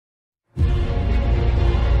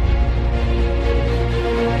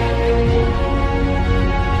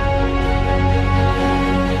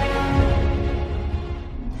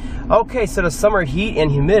Okay, so the summer heat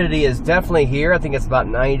and humidity is definitely here. I think it's about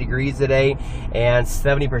 90 degrees today and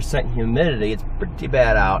 70% humidity. It's pretty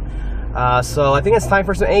bad out. So I think it's time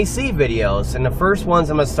for some AC videos. And the first ones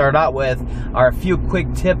I'm going to start out with are a few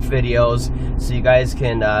quick tip videos so you guys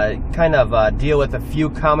can deal with a few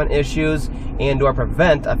common issues and or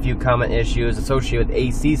prevent a few common issues associated with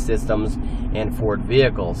AC systems and Ford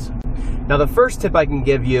vehicles. Now the first tip I can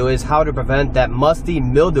give you is how to prevent that musty,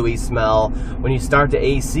 mildewy smell when you start the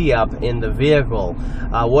AC up in the vehicle.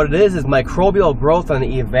 What it is microbial growth on the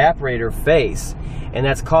evaporator face, and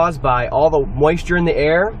that's caused by all the moisture in the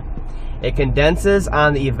air. It condenses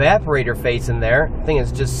on the evaporator face in there. The thing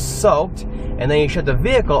is just soaked, and then you shut the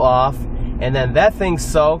vehicle off, and then that thing's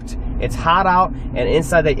soaked. It's hot out, and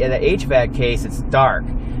inside the HVAC case, it's dark.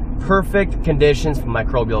 Perfect conditions for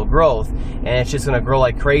microbial growth, and it's just going to grow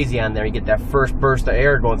like crazy on there. You get that first burst of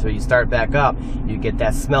air going through, you start back up, you get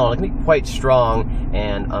that smell. It can be quite strong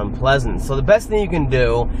and unpleasant. So the best thing you can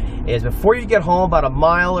do is before you get home, about a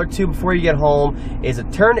mile or two before you get home, is to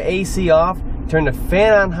turn the AC off, turn the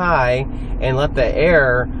fan on high, and let the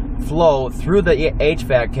air flow through the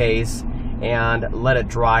HVAC case and let it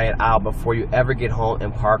dry it out before you ever get home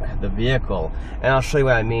and park the vehicle. And I'll show you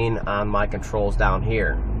what I mean on my controls down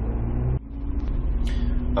here.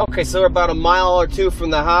 Okay, so we're about a mile or two from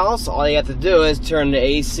the house. All you have to do is turn the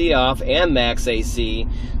AC off and max AC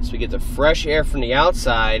so we get the fresh air from the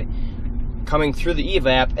outside coming through the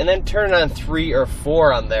evap, and then turn it on 3 or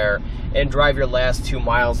 4 on there and drive your last 2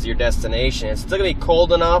 miles to your destination. It's still gonna be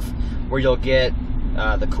cold enough where you'll get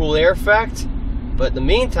the cool air effect, but in the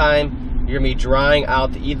meantime you're gonna be drying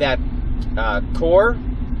out the evap core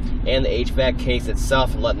and the HVAC case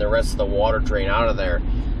itself and letting the rest of the water drain out of there.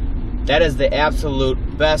 That is the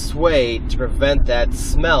absolute best way to prevent that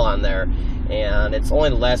smell on there, and it's only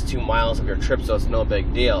the last 2 miles of your trip, so it's no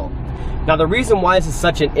big deal. Now the reason why this is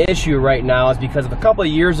such an issue right now is because of a couple of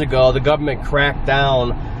years ago the government cracked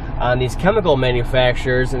down on these chemical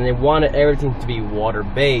manufacturers and they wanted everything to be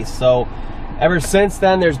water-based. So ever since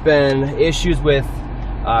then there's been issues with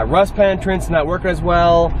rust penetrants not working as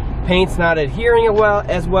well, paint's not adhering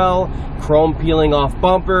as well, chrome peeling off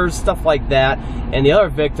bumpers, stuff like that. And the other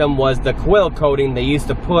victim was the coil coating they used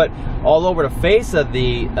to put all over the face of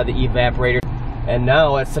the evaporator, and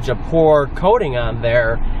now it's such a poor coating on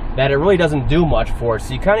there that it really doesn't do much for it.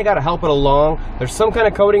 So you kind of got to help it along. There's some kind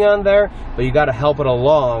of coating on there, but you got to help it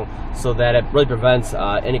along so that it really prevents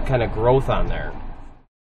any kind of growth on there.